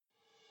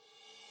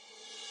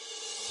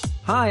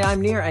Hi,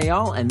 I'm Nir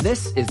Eyal, and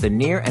this is the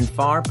Near and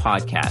Far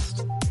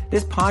podcast.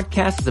 This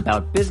podcast is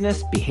about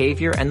business,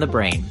 behavior, and the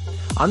brain.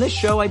 On this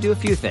show, I do a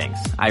few things.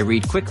 I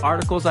read quick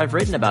articles I've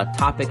written about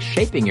topics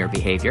shaping your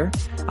behavior.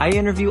 I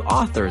interview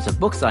authors of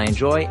books I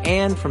enjoy,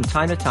 and from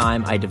time to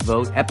time, I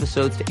devote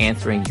episodes to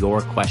answering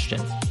your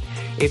questions.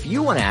 If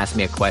you want to ask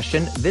me a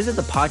question, visit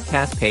the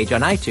podcast page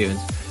on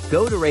iTunes,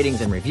 go to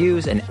ratings and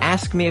reviews, and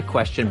ask me a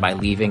question by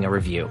leaving a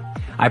review.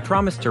 I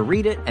promise to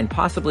read it and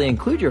possibly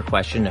include your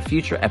question in a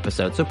future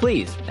episode, so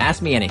please,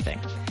 ask me anything.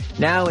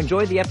 Now,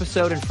 enjoy the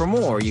episode, and for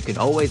more, you can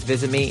always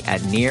visit me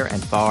at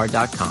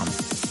nearandfar.com.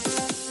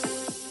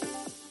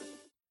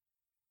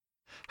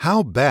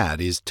 How Bad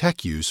is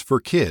Tech Use for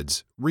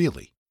Kids,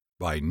 Really?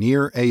 By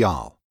Nir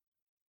Eyal.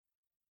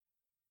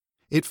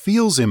 It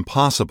feels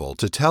impossible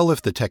to tell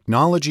if the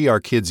technology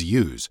our kids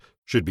use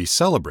should be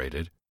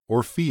celebrated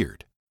or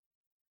feared.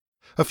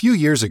 A few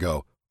years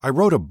ago, I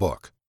wrote a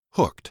book,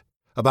 Hooked,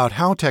 about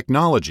how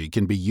technology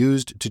can be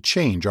used to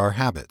change our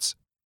habits.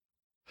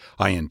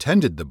 I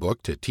intended the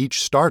book to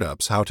teach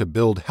startups how to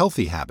build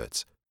healthy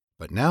habits,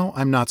 but now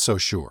I'm not so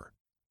sure.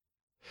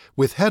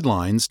 With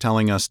headlines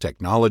telling us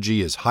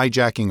technology is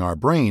hijacking our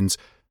brains,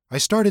 I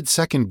started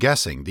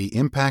second-guessing the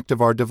impact of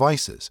our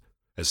devices,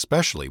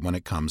 especially when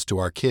it comes to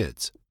our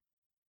kids.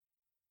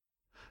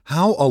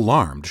 How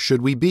alarmed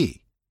should we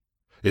be?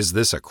 Is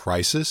this a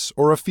crisis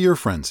or a fear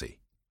frenzy?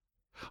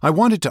 I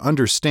wanted to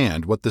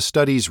understand what the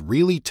studies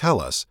really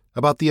tell us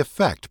about the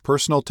effect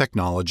personal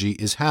technology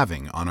is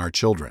having on our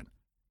children.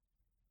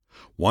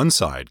 One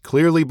side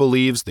clearly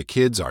believes the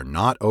kids are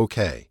not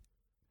okay.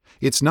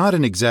 It's not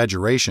an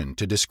exaggeration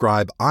to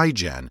describe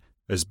iGen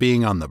as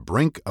being on the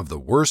brink of the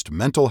worst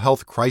mental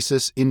health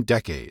crisis in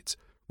decades,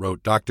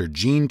 wrote Dr.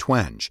 Jean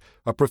Twenge,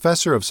 a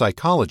professor of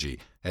psychology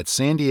at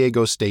San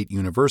Diego State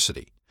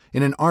University,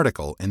 in an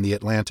article in The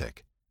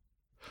Atlantic.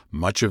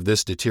 Much of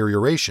this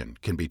deterioration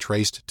can be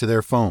traced to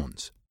their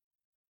phones.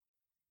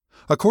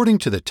 According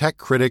to the tech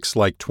critics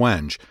like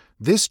Twenge,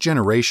 this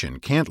generation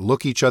can't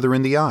look each other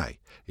in the eye,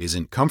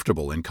 isn't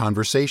comfortable in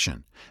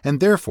conversation, and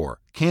therefore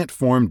can't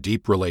form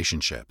deep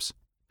relationships.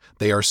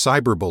 They are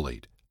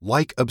cyberbullied,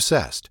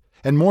 like-obsessed,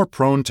 and more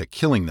prone to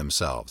killing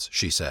themselves,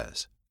 she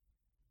says.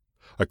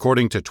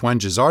 According to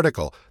Twenge's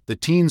article, the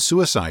teen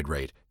suicide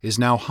rate is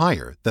now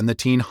higher than the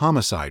teen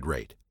homicide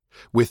rate,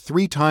 with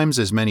 3 times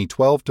as many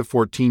 12 to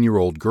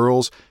 14-year-old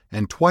girls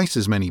and twice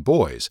as many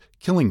boys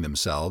killing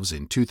themselves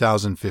in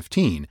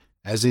 2015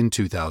 as in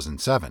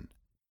 2007.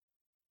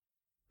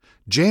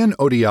 Jan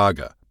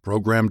Odiaga,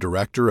 Program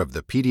Director of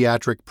the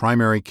Pediatric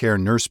Primary Care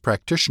Nurse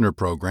Practitioner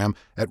Program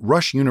at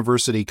Rush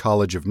University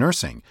College of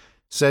Nursing,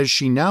 says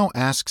she now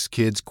asks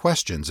kids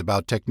questions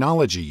about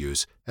technology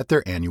use at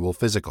their annual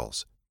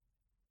physicals.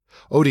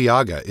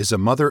 Odiaga is a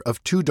mother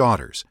of 2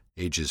 daughters,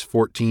 ages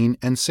 14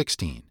 and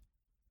 16.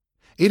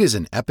 It is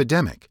an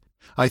epidemic.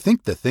 I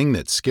think the thing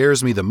that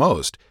scares me the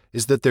most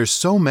is that there's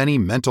so many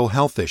mental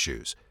health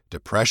issues,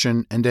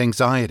 depression and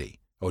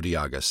anxiety,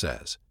 Odiaga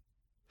says.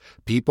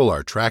 People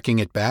are tracking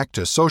it back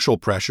to social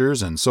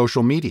pressures and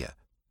social media.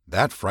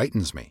 That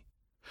frightens me.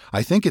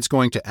 I think it's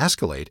going to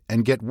escalate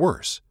and get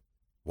worse.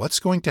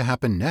 What's going to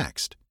happen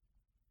next?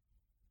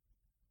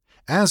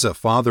 As a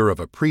father of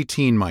a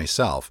preteen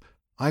myself,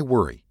 I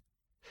worry.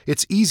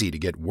 It's easy to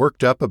get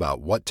worked up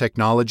about what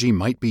technology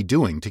might be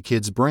doing to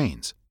kids'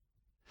 brains.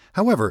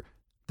 However,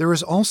 there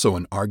is also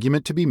an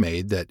argument to be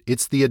made that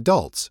it's the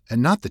adults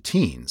and not the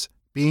teens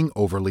being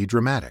overly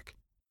dramatic.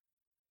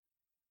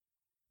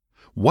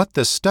 What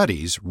the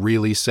studies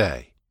really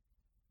say.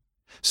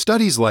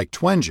 Studies like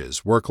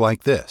Twenge's work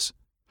like this.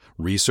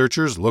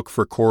 Researchers look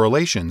for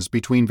correlations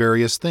between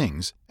various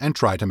things and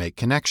try to make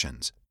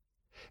connections.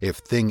 If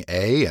thing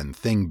A and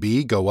thing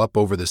B go up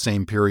over the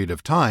same period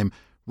of time,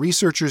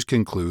 researchers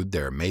conclude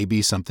there may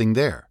be something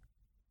there.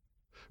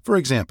 For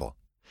example,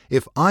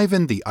 if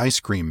Ivan the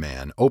ice cream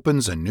man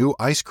opens a new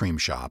ice cream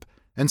shop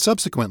and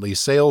subsequently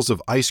sales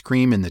of ice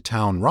cream in the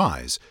town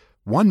rise,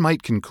 one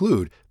might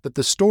conclude that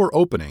the store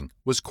opening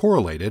was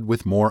correlated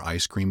with more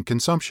ice cream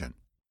consumption.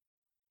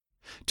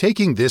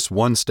 Taking this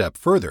one step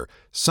further,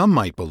 some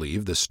might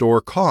believe the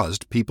store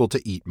caused people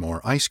to eat more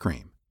ice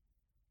cream.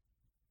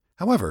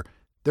 However,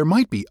 there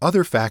might be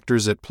other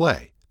factors at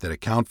play that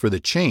account for the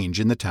change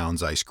in the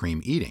town's ice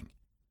cream eating.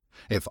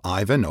 If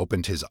Ivan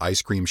opened his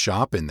ice cream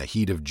shop in the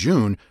heat of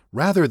June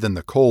rather than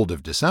the cold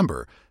of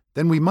December,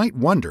 then we might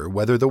wonder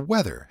whether the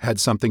weather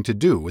had something to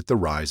do with the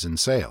rise in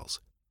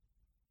sales.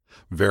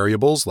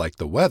 Variables like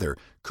the weather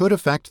could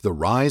affect the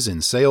rise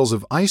in sales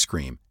of ice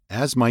cream,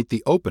 as might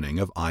the opening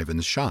of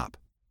Ivan's shop.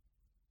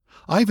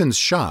 Ivan's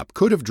shop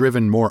could have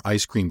driven more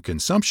ice cream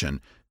consumption,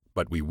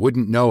 but we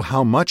wouldn't know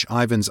how much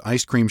Ivan's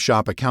ice cream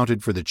shop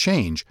accounted for the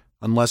change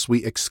unless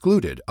we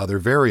excluded other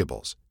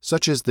variables,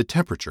 such as the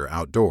temperature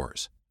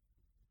outdoors.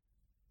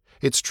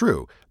 It's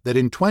true that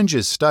in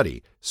Twenge's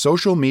study,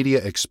 social media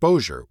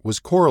exposure was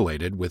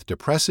correlated with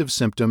depressive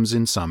symptoms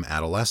in some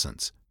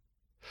adolescents.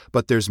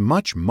 But there's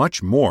much,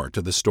 much more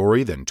to the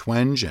story than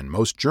Twenge and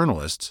most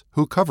journalists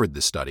who covered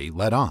the study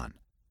let on.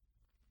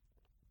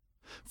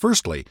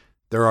 Firstly,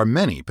 There are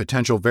many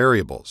potential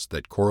variables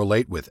that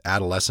correlate with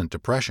adolescent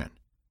depression.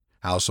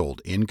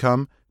 Household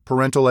income,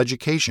 parental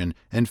education,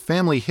 and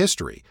family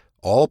history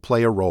all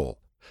play a role,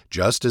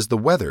 just as the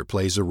weather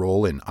plays a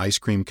role in ice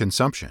cream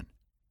consumption.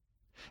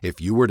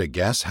 If you were to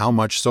guess how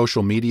much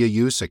social media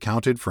use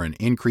accounted for an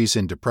increase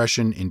in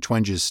depression in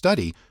Twenge's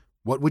study,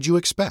 what would you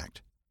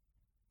expect?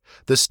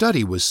 The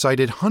study was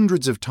cited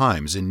hundreds of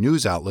times in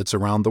news outlets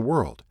around the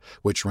world,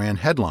 which ran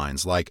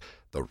headlines like,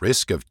 "The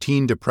risk of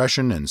teen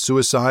depression and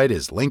suicide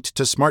is linked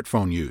to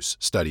smartphone use,"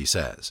 study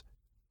says.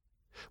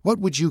 What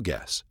would you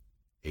guess?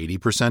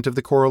 80% of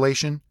the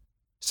correlation?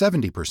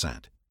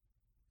 70%?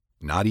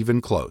 Not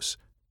even close.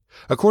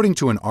 According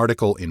to an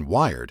article in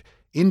Wired,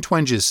 in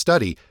Twenge's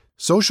study,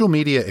 social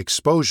media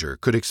exposure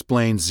could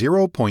explain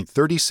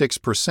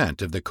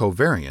 0.36% of the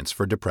covariance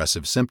for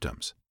depressive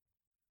symptoms.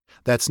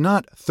 That's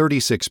not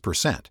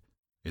 36%.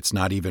 It's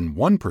not even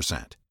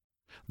 1%.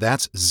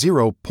 That's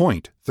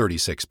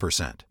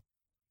 0.36%.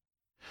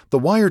 The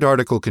Wired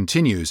article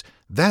continues,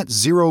 that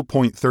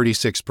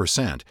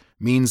 0.36%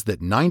 means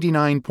that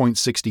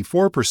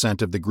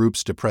 99.64% of the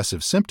group's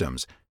depressive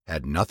symptoms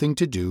had nothing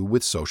to do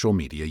with social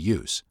media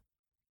use.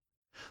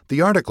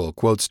 The article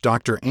quotes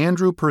Dr.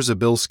 Andrew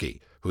Przybylski,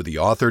 who the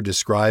author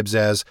describes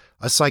as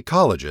a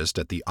psychologist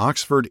at the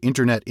Oxford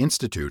Internet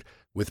Institute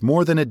with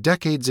more than a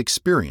decade's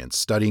experience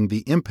studying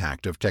the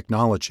impact of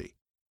technology.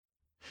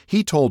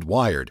 He told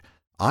Wired,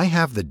 "I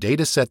have the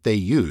dataset they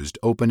used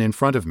open in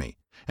front of me,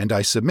 and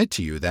I submit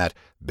to you that,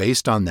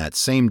 based on that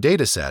same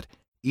dataset,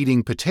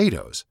 eating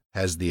potatoes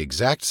has the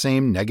exact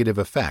same negative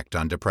effect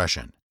on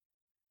depression."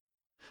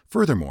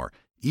 Furthermore,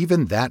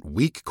 even that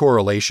weak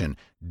correlation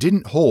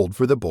didn't hold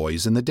for the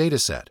boys in the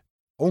dataset,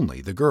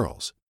 only the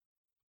girls.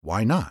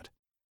 Why not?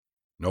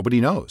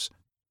 Nobody knows.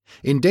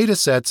 In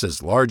datasets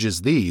as large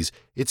as these,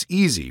 it's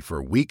easy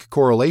for weak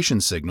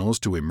correlation signals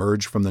to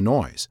emerge from the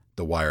noise,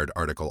 the Wired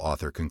article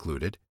author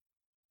concluded.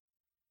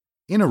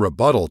 In a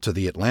rebuttal to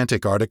the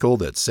Atlantic article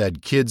that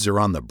said kids are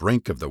on the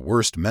brink of the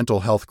worst mental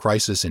health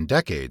crisis in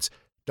decades,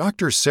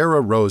 Dr. Sarah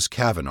Rose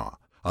Kavanaugh,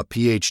 a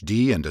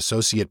PhD and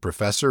associate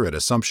professor at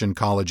Assumption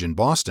College in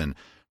Boston,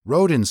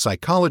 wrote in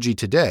Psychology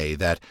Today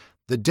that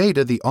the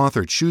data the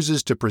author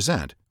chooses to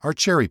present are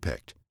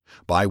cherry-picked,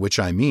 by which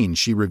I mean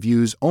she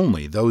reviews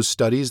only those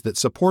studies that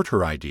support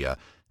her idea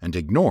and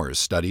ignores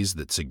studies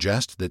that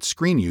suggest that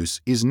screen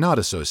use is not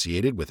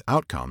associated with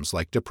outcomes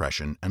like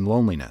depression and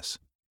loneliness.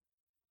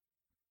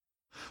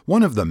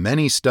 One of the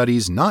many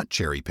studies not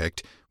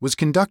cherry-picked was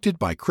conducted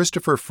by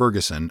Christopher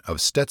Ferguson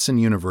of Stetson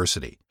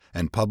University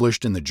and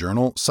published in the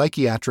journal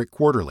Psychiatric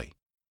Quarterly.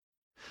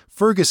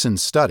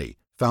 Ferguson's study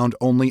found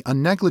only a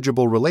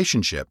negligible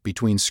relationship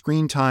between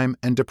screen time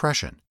and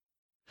depression.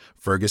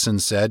 Ferguson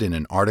said in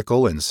an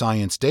article in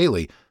Science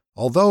Daily,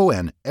 although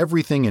an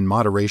everything in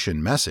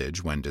moderation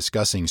message when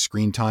discussing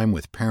screen time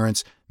with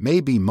parents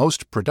may be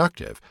most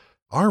productive,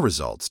 our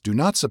results do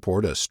not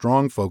support a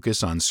strong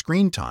focus on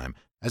screen time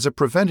as a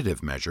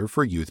preventative measure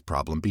for youth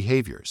problem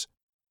behaviors.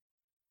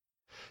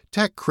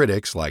 Tech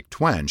critics like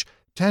Twenge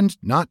tend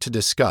not to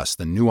discuss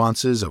the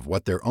nuances of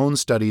what their own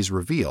studies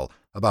reveal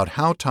about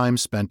how time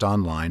spent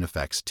online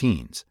affects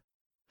teens.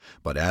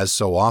 But as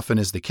so often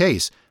is the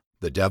case,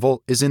 the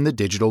devil is in the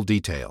digital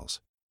details.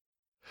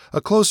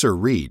 A closer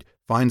read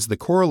finds the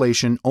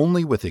correlation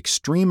only with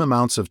extreme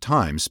amounts of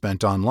time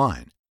spent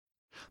online.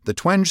 The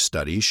Twenge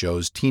study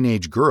shows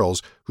teenage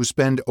girls who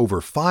spend over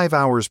 5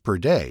 hours per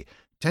day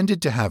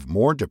tended to have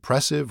more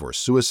depressive or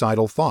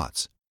suicidal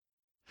thoughts.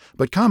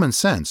 But common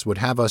sense would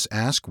have us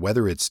ask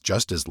whether it's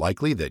just as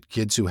likely that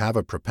kids who have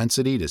a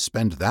propensity to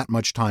spend that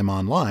much time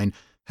online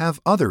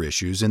have other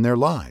issues in their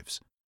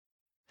lives.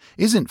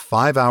 Isn't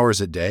 5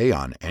 hours a day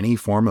on any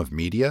form of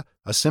media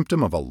a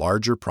symptom of a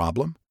larger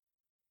problem?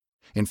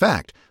 In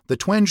fact, the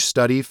Twenge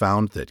study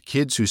found that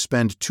kids who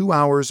spend 2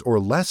 hours or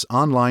less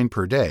online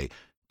per day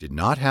did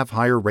not have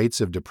higher rates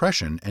of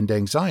depression and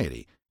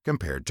anxiety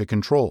compared to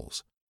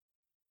controls.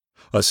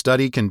 A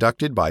study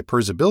conducted by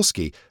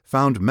Przybylski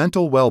found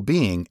mental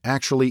well-being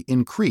actually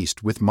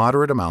increased with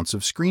moderate amounts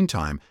of screen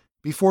time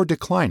before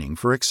declining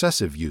for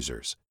excessive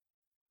users.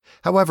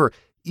 However,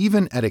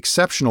 even at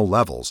exceptional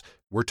levels,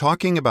 we're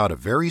talking about a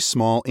very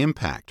small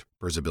impact,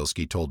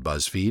 Przybylski told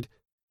BuzzFeed.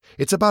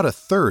 It's about a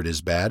third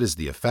as bad as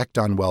the effect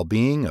on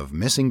well-being of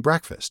missing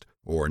breakfast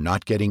or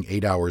not getting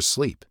 8 hours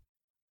sleep.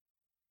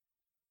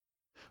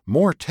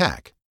 More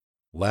tech,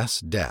 less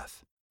death.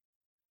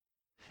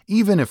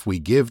 Even if we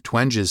give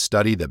Twenge's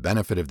study the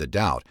benefit of the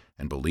doubt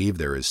and believe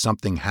there is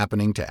something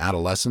happening to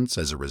adolescents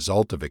as a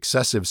result of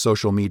excessive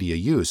social media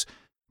use,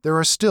 there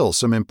are still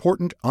some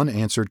important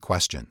unanswered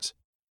questions.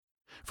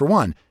 For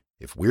one,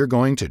 if we're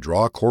going to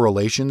draw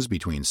correlations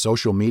between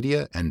social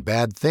media and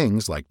bad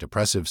things like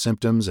depressive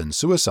symptoms and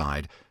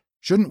suicide,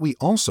 shouldn't we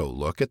also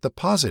look at the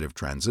positive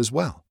trends as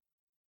well?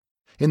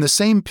 In the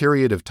same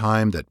period of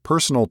time that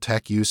personal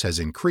tech use has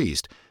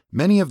increased,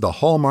 many of the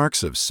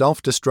hallmarks of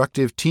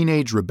self-destructive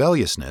teenage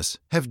rebelliousness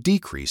have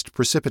decreased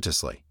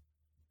precipitously.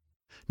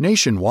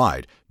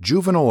 Nationwide,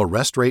 juvenile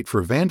arrest rate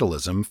for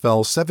vandalism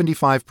fell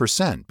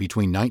 75%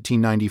 between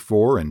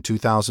 1994 and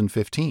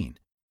 2015.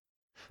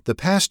 The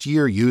past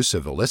year use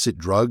of illicit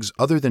drugs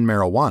other than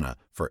marijuana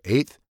for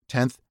 8th,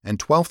 10th, and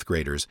 12th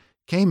graders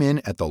came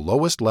in at the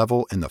lowest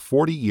level in the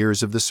 40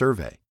 years of the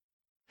survey.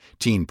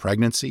 Teen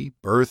pregnancy,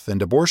 birth,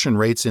 and abortion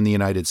rates in the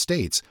United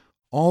States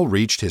all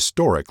reached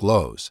historic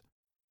lows.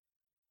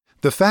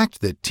 The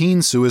fact that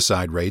teen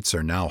suicide rates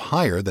are now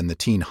higher than the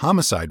teen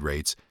homicide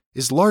rates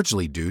is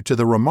largely due to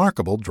the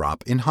remarkable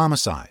drop in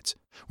homicides,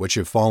 which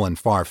have fallen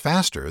far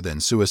faster than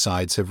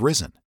suicides have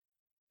risen.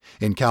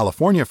 In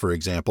California, for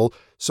example,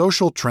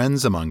 social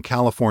trends among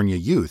California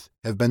youth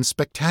have been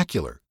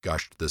spectacular,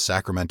 gushed the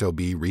Sacramento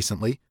Bee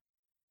recently.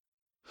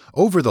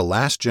 Over the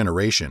last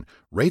generation,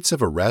 rates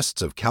of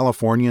arrests of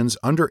Californians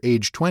under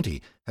age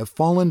 20 have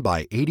fallen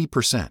by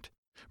 80%,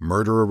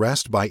 murder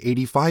arrest by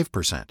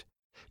 85%,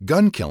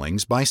 gun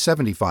killings by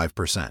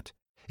 75%,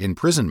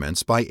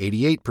 imprisonments by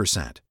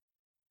 88%.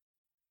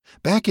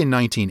 Back in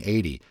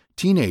 1980,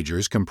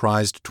 teenagers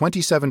comprised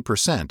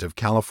 27% of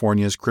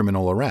California's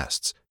criminal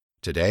arrests.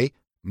 Today,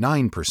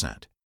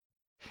 9%.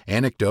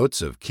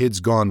 Anecdotes of kids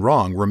gone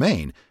wrong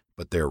remain,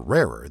 but they're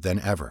rarer than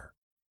ever.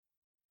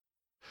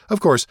 Of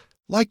course,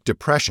 like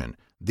depression,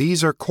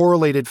 these are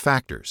correlated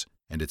factors,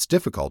 and it's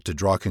difficult to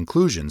draw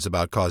conclusions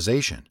about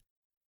causation.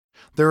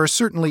 There are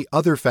certainly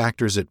other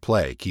factors at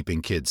play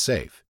keeping kids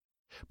safe,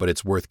 but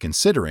it's worth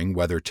considering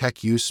whether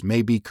tech use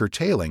may be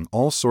curtailing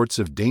all sorts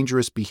of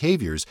dangerous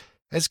behaviors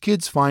as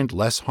kids find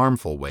less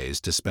harmful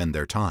ways to spend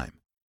their time.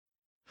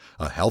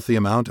 A healthy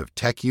amount of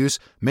tech use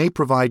may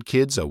provide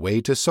kids a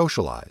way to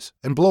socialize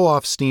and blow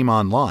off steam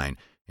online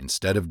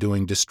instead of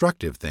doing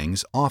destructive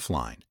things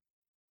offline.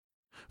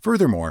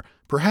 Furthermore,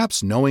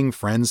 perhaps knowing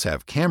friends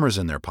have cameras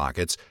in their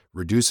pockets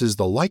reduces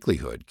the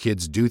likelihood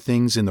kids do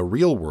things in the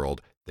real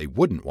world they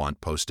wouldn't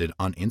want posted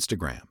on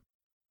Instagram.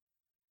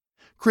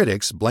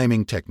 Critics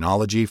blaming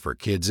technology for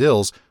kids'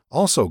 ills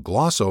also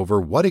gloss over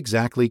what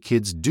exactly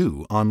kids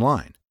do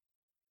online.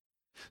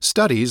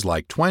 Studies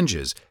like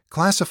Twenge's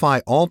classify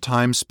all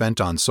time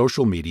spent on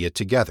social media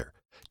together,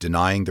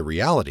 denying the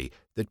reality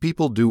that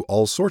people do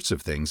all sorts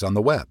of things on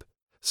the web,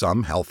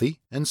 some healthy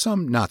and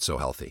some not so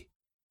healthy.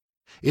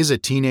 Is a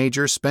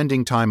teenager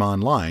spending time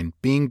online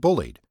being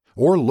bullied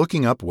or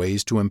looking up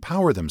ways to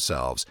empower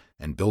themselves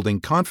and building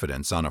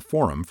confidence on a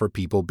forum for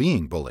people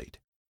being bullied?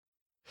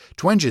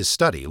 Twenge's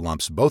study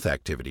lumps both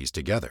activities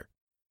together.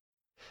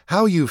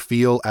 How you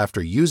feel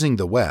after using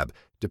the web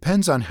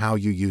depends on how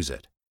you use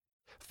it.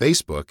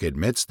 Facebook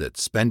admits that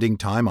spending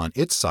time on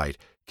its site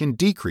can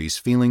decrease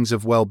feelings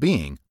of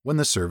well-being when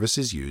the service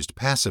is used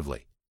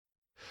passively.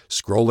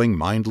 Scrolling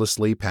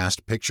mindlessly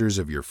past pictures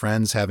of your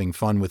friends having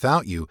fun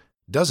without you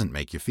doesn't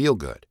make you feel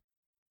good.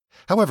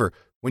 However,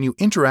 when you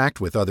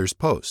interact with others'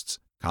 posts,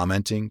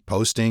 commenting,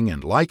 posting,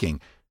 and liking,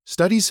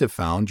 studies have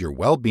found your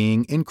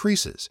well-being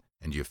increases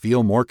and you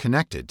feel more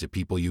connected to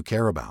people you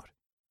care about.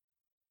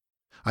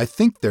 I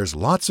think there's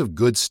lots of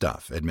good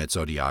stuff, admits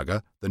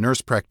Odiaga, the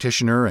nurse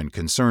practitioner and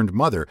concerned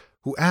mother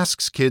who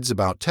asks kids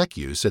about tech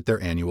use at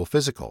their annual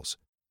physicals.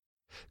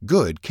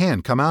 Good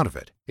can come out of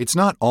it. It's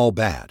not all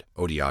bad,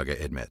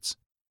 Odiaga admits.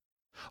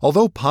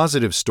 Although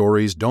positive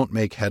stories don't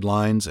make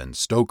headlines and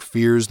stoke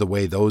fears the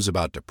way those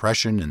about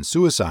depression and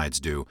suicides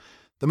do,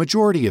 the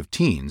majority of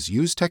teens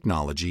use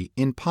technology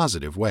in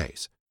positive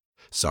ways.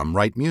 Some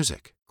write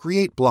music,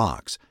 create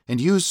blogs,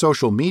 and use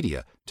social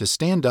media to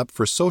stand up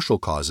for social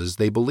causes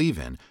they believe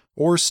in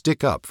or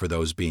stick up for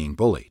those being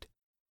bullied.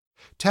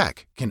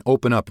 Tech can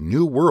open up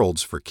new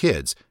worlds for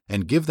kids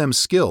and give them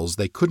skills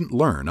they couldn't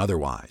learn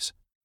otherwise.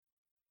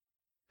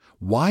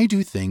 Why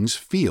do things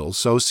feel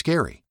so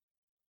scary?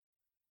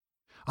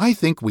 I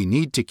think we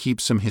need to keep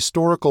some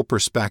historical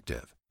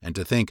perspective and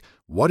to think,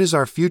 what is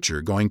our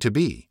future going to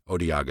be,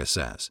 Odiaga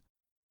says.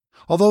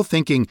 Although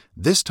thinking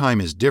this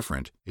time is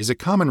different is a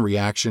common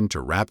reaction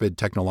to rapid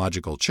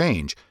technological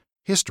change,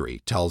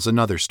 history tells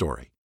another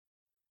story.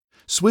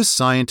 Swiss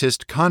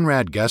scientist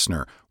Konrad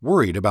Gessner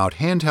worried about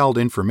handheld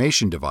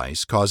information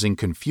device causing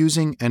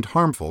confusing and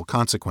harmful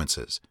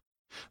consequences.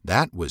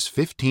 That was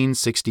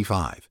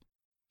 1565.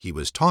 He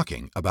was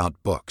talking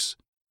about books.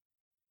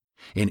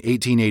 In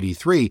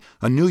 1883,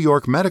 a New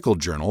York medical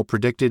journal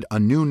predicted a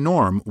new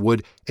norm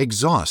would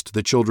exhaust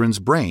the children's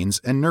brains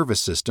and nervous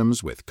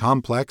systems with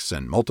complex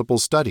and multiple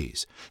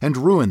studies and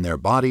ruin their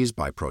bodies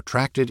by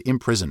protracted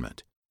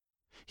imprisonment.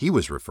 He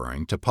was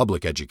referring to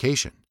public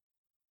education.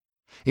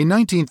 In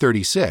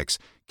 1936,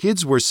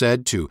 kids were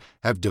said to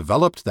have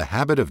developed the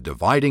habit of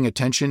dividing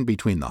attention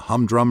between the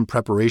humdrum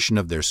preparation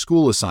of their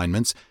school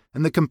assignments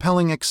and the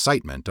compelling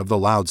excitement of the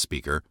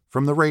loudspeaker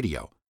from the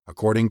radio,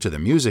 according to the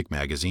music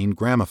magazine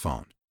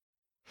Gramophone.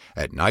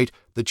 At night,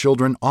 the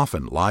children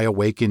often lie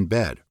awake in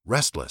bed,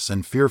 restless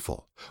and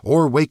fearful,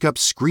 or wake up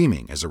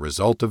screaming as a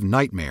result of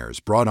nightmares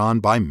brought on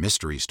by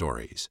mystery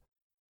stories.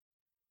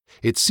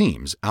 It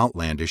seems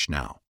outlandish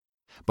now,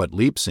 but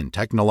leaps in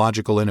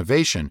technological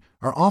innovation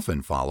are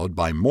often followed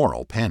by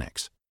moral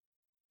panics.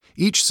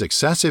 Each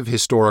successive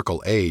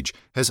historical age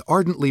has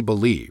ardently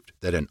believed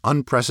that an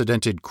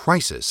unprecedented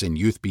crisis in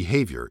youth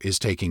behavior is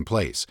taking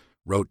place,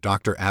 wrote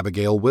Dr.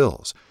 Abigail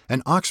Wills,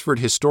 an Oxford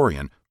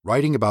historian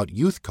writing about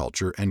youth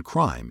culture and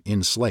crime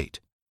in Slate.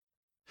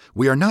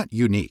 We are not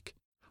unique.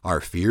 Our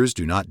fears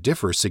do not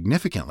differ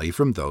significantly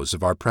from those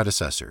of our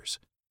predecessors.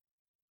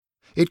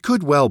 It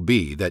could well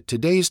be that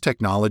today's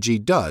technology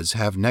does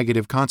have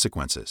negative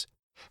consequences.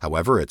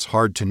 However, it's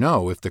hard to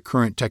know if the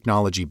current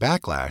technology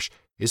backlash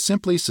is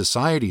simply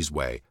society's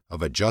way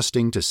of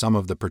adjusting to some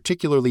of the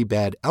particularly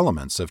bad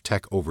elements of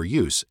tech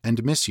overuse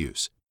and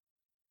misuse.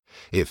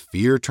 If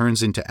fear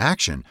turns into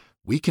action,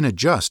 we can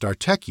adjust our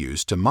tech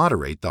use to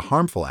moderate the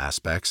harmful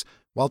aspects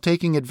while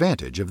taking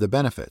advantage of the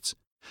benefits,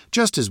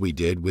 just as we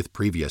did with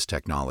previous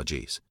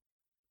technologies.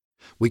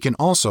 We can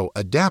also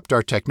adapt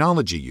our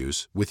technology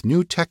use with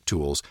new tech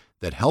tools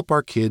that help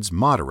our kids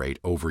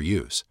moderate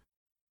overuse.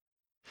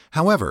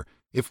 However,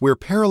 if we're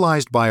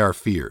paralyzed by our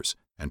fears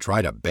and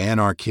try to ban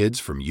our kids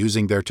from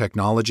using their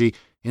technology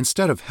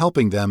instead of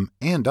helping them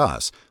and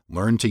us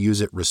learn to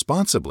use it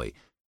responsibly,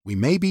 we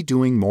may be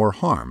doing more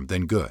harm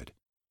than good.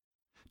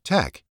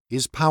 Tech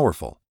is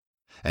powerful,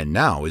 and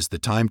now is the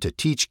time to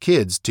teach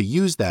kids to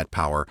use that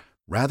power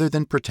rather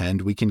than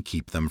pretend we can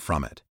keep them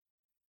from it.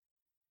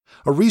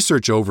 A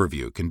research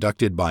overview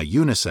conducted by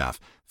UNICEF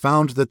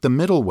found that the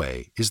middle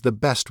way is the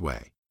best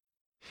way.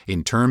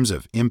 In terms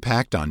of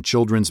impact on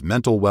children's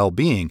mental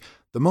well-being,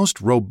 the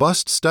most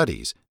robust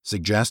studies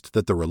suggest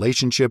that the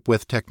relationship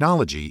with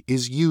technology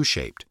is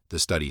U-shaped, the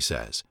study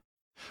says,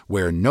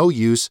 where no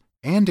use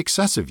and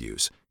excessive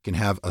use can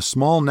have a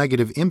small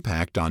negative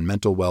impact on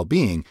mental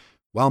well-being,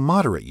 while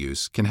moderate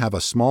use can have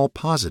a small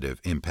positive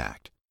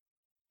impact.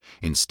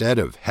 Instead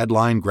of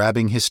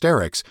headline-grabbing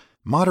hysterics,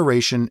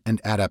 moderation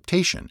and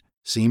adaptation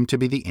seem to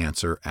be the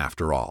answer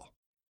after all.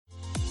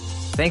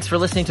 Thanks for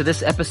listening to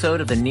this episode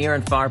of the Near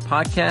and Far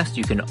podcast.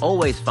 You can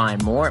always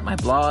find more at my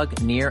blog,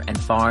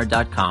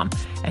 nearandfar.com.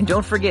 And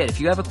don't forget, if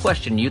you have a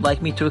question you'd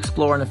like me to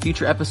explore in a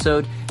future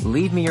episode,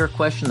 leave me your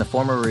question in the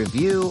form of a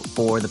review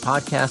for the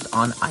podcast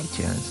on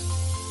iTunes.